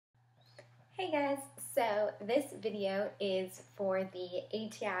Hey guys, so this video is for the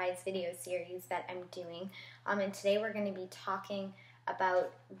ATI's video series that I'm doing, and today we're going to be talking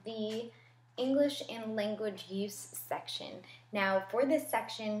about the English and language use section. Now for this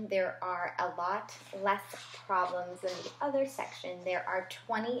section there are a lot less problems than the other section. There are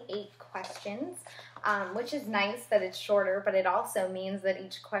 28 questions, which is nice that it's shorter, but it also means that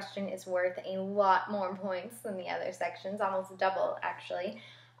each question is worth a lot more points than the other sections, almost double actually.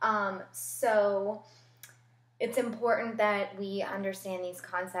 So it's important that we understand these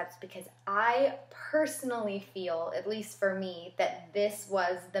concepts because I personally feel, at least for me, that this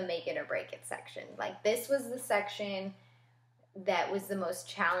was the make it or break it section. Like this was the section that was the most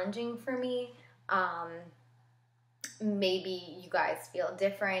challenging for me. Maybe you guys feel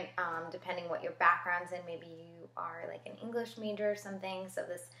different, depending what your background's in. Maybe you are like an English major or something, so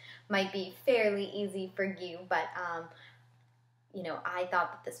this might be fairly easy for you, but, you know, I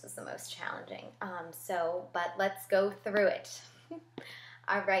thought that this was the most challenging. But let's go through it.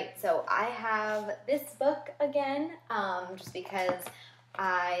 All right, so I have this book again, just because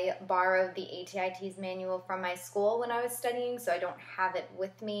I borrowed the ATI Teas manual from my school when I was studying, so I don't have it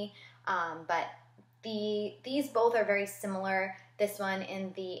with me. But these both are very similar. This one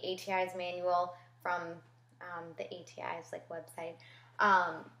in the ATI's manual from the ATI's website.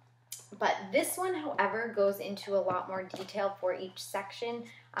 But this one, however, goes into a lot more detail for each section.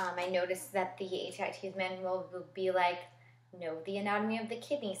 I noticed that the ATI Teas manual will be like, know the anatomy of the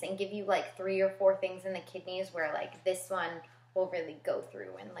kidneys and give you like 3 or 4 things in the kidneys, where like this one will really go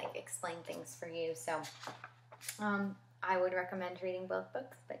through and like explain things for you. So I would recommend reading both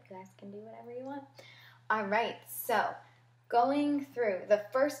books, but you guys can do whatever you want. All right, so going through the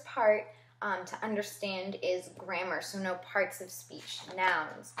first part to understand is grammar, so no parts of speech,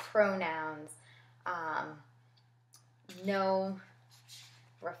 nouns, pronouns, no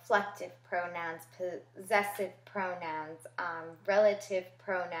reflective pronouns, possessive pronouns, relative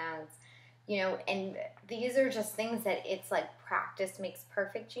pronouns, you know, and these are just things that it's like practice makes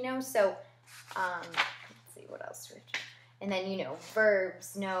perfect, you know, so, let's see, what else, Rich? And then, you know,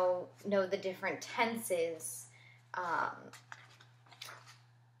 verbs, know the different tenses,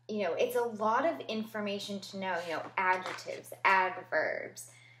 you know, it's a lot of information to know, you know, adjectives, adverbs,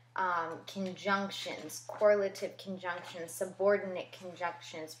 conjunctions, correlative conjunctions, subordinate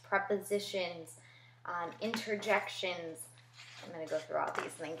conjunctions, prepositions, interjections. I'm going to go through all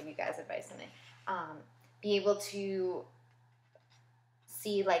these and then give you guys advice on it. Be able to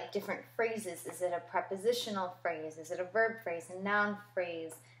see like different phrases. Is it a prepositional phrase? Is it a verb phrase, a noun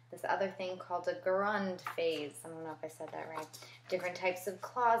phrase? This other thing called a gerund phase. I don't know if I said that right. Different types of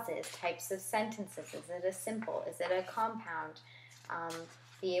clauses, types of sentences. Is it a simple? Is it a compound?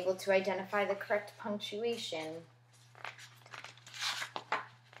 Be able to identify the correct punctuation.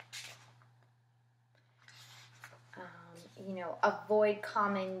 You know, avoid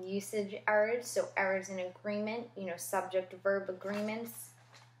common usage errors, so errors in agreement, you know, subject-verb agreements.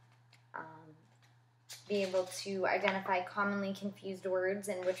 Be able to identify commonly confused words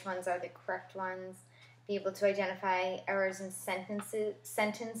and which ones are the correct ones. Be able to identify errors in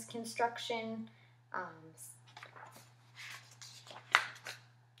sentence construction.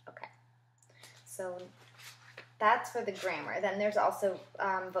 Okay, so that's for the grammar. Then there's also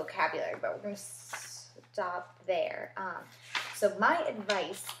vocabulary, but we're going to stop there. So my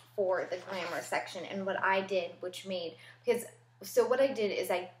advice for the grammar section and what I did, so what I did is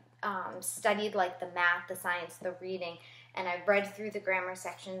I studied like the math, the science, the reading, and I read through the grammar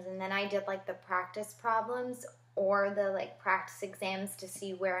sections, and then I did like the practice problems or the like practice exams to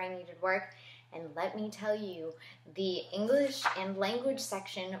see where I needed work. And let me tell you, the English and language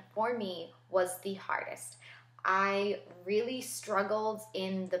section for me was the hardest. I really struggled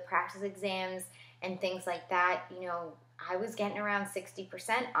in the practice exams and things like that. You know, I was getting around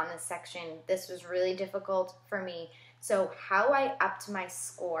 60% on this section. This was really difficult for me. So how I upped my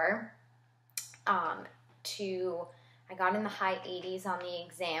score I got in the high 80s on the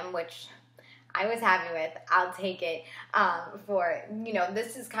exam, which I was happy with. I'll take it for, you know,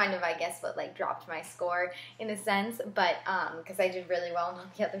 this is kind of, I guess, what like dropped my score in a sense, but because I did really well in all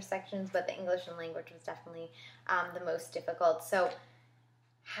the other sections, but the English and language was definitely the most difficult. So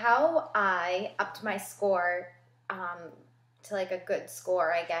how I upped my score to like a good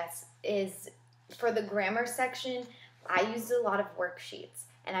score, I guess, is for the grammar section, I used a lot of worksheets,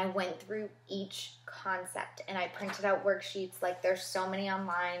 and I went through each concept, and I printed out worksheets. Like there's so many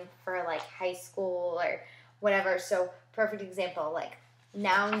online for like high school or whatever. So perfect example, like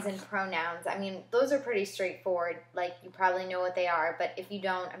nouns and pronouns. I mean, those are pretty straightforward. Like you probably know what they are, but if you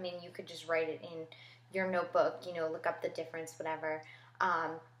don't, I mean, you could just write it in your notebook, you know, look up the difference, whatever.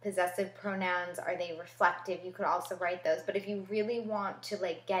 Possessive pronouns, are they reflective? You could also write those. But if you really want to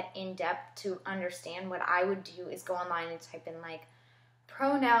like get in depth to understand, what I would do is go online and type in like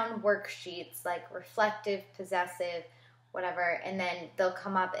pronoun worksheets, like reflective, possessive, whatever, and then they'll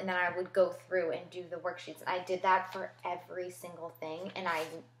come up, and then I would go through and do the worksheets. And I did that for every single thing, and I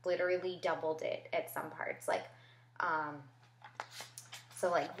literally doubled it at some parts. Like,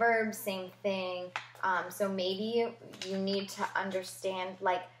 so like verbs, same thing. So maybe you need to understand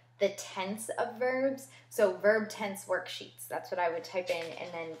like the tense of verbs. So verb tense worksheets, that's what I would type in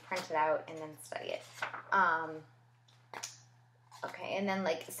and then print it out and then study it. Okay, and then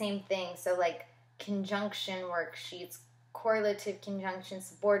like same thing. So like conjunction worksheets, correlative conjunctions,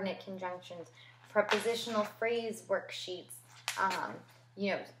 subordinate conjunctions, prepositional phrase worksheets.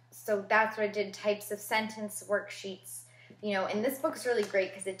 You know, so that's what I did. Types of sentence worksheets. You know, and this book's really great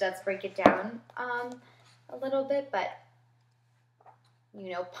because it does break it down a little bit, but,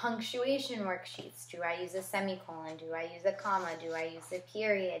 you know, punctuation worksheets. Do I use a semicolon? Do I use a comma? Do I use a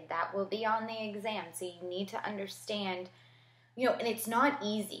period? That will be on the exam, so you need to understand, you know, and it's not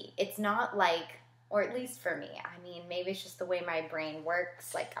easy. It's not like, or at least for me, I mean, maybe it's just the way my brain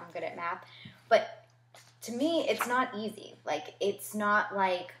works, like I'm good at math, but to me, it's not easy. Like, it's not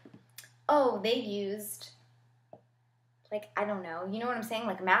like, oh, they used... like, I don't know, you know what I'm saying?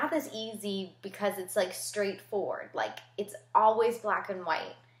 Like, math is easy because it's, like, straightforward. Like, it's always black and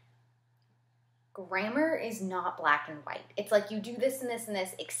white. Grammar is not black and white. It's like you do this and this and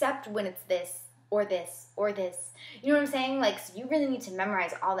this, except when it's this or this or this. You know what I'm saying? Like, so you really need to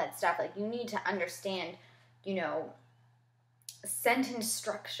memorize all that stuff. Like, you need to understand, you know, sentence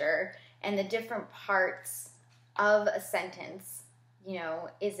structure and the different parts of a sentence. You know,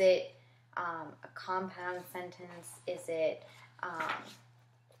 is it... a compound sentence? Is it,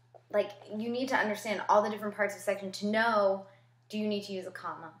 like, you need to understand all the different parts of a section to know, do you need to use a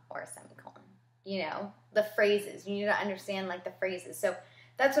comma or a semicolon? You know, the phrases. You need to understand, like, the phrases. So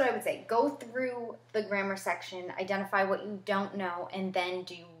that's what I would say. Go through the grammar section, identify what you don't know, and then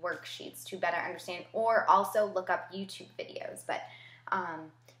do worksheets to better understand, or also look up YouTube videos. But,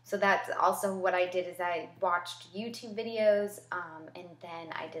 so that's also what I did, is I watched YouTube videos, and then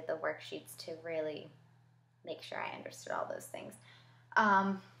I did the worksheets to really make sure I understood all those things.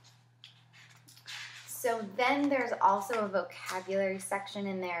 So then there's also a vocabulary section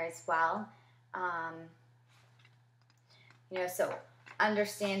in there as well. You know, so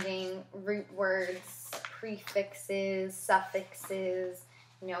understanding root words, prefixes, suffixes,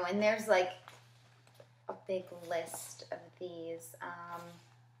 you know, and there's like a big list of these.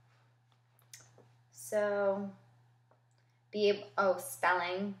 So,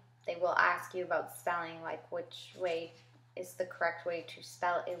 spelling. They will ask you about spelling, like which way is the correct way to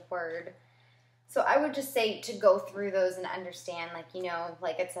spell a word. So I would just say to go through those and understand, like, you know,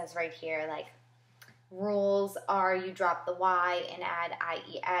 like it says right here, like, rules are you drop the Y and add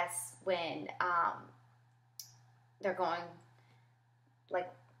IES when they're going, like,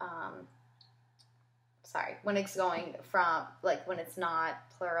 when it's going from, like, when it's not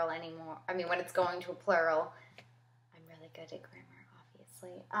plural anymore. I mean, when it's going to a plural. I'm really good at grammar,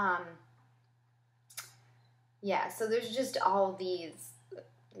 obviously. Yeah, so there's just all these,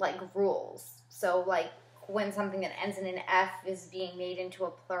 like, rules. So, like, when something that ends in an F is being made into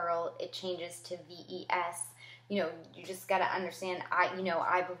a plural, it changes to VES. You know, you just got to understand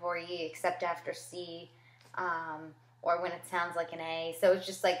I before E except after C. Or when it sounds like an A. So it's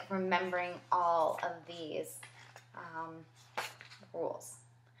just like remembering all of these rules.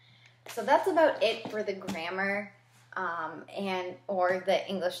 So that's about it for the grammar or the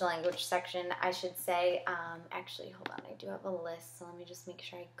English language section, I should say. Actually, hold on. I do have a list, so let me just make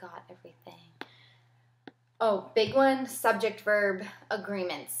sure I got everything. Oh, big one, subject-verb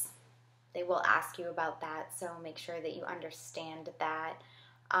agreements. They will ask you about that, so make sure that you understand that.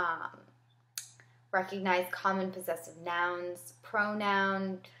 Recognize common possessive nouns,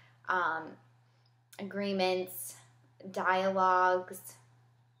 pronoun, agreements, dialogues.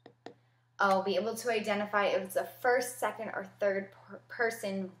 Be able to identify if it's a first, second, or third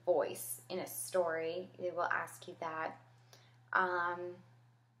person voice in a story. They will ask you that.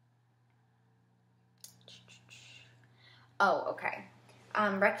 Okay.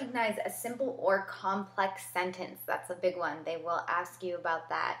 Recognize a simple or complex sentence. That's a big one. They will ask you about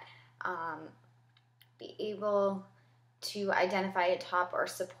that. Be able to identify a top or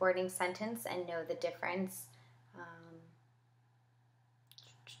supporting sentence and know the difference.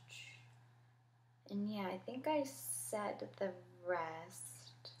 And yeah, I think I said the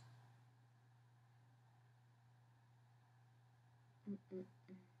rest.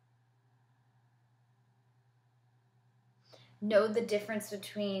 know the difference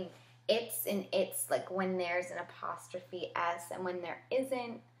between it's and its, like when there's an apostrophe S and when there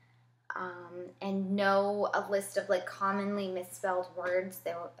isn't, and know a list of like commonly misspelled words.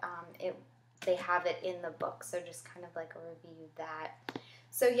 They have it in the book, so just kind of like review that.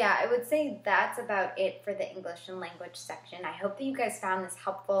 So yeah, I would say that's about it for the English and language section. I hope that you guys found this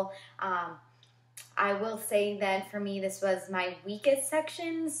helpful. I will say that for me, this was my weakest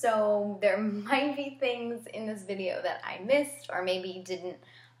section, so there might be things in this video that I missed or maybe didn't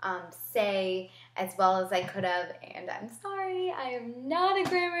say as well as I could have, and I'm sorry, I am not a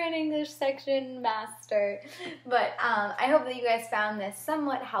grammar and English section master, but I hope that you guys found this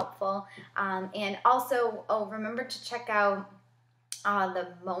somewhat helpful, and also, remember to check out the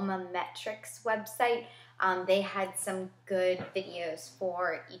MoMA Metrics website. They had some good videos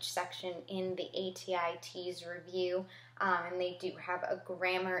for each section in the ATI Teas review, and they do have a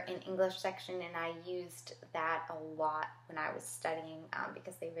grammar and English section, and I used that a lot when I was studying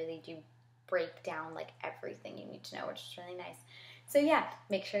because they really do break down like everything you need to know, which is really nice. So yeah,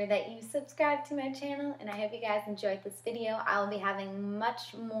 make sure that you subscribe to my channel, and I hope you guys enjoyed this video. I'll be having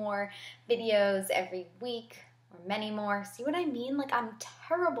much more videos every week, or many more. See what I mean? Like, I'm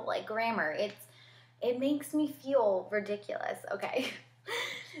terrible at grammar. It makes me feel ridiculous, okay?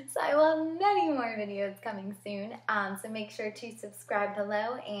 So I will have many more videos coming soon. So make sure to subscribe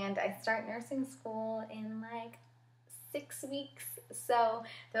below, and I start nursing school in like 6 weeks. So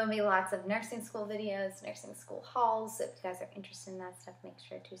there will be lots of nursing school videos, nursing school hauls. So if you guys are interested in that stuff, make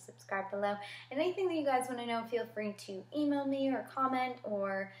sure to subscribe below. And anything that you guys want to know, feel free to email me or comment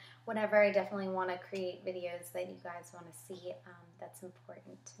or whatever. I definitely want to create videos that you guys want to see that's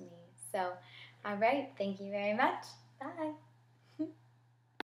important to me. So, all right, thank you very much. Bye.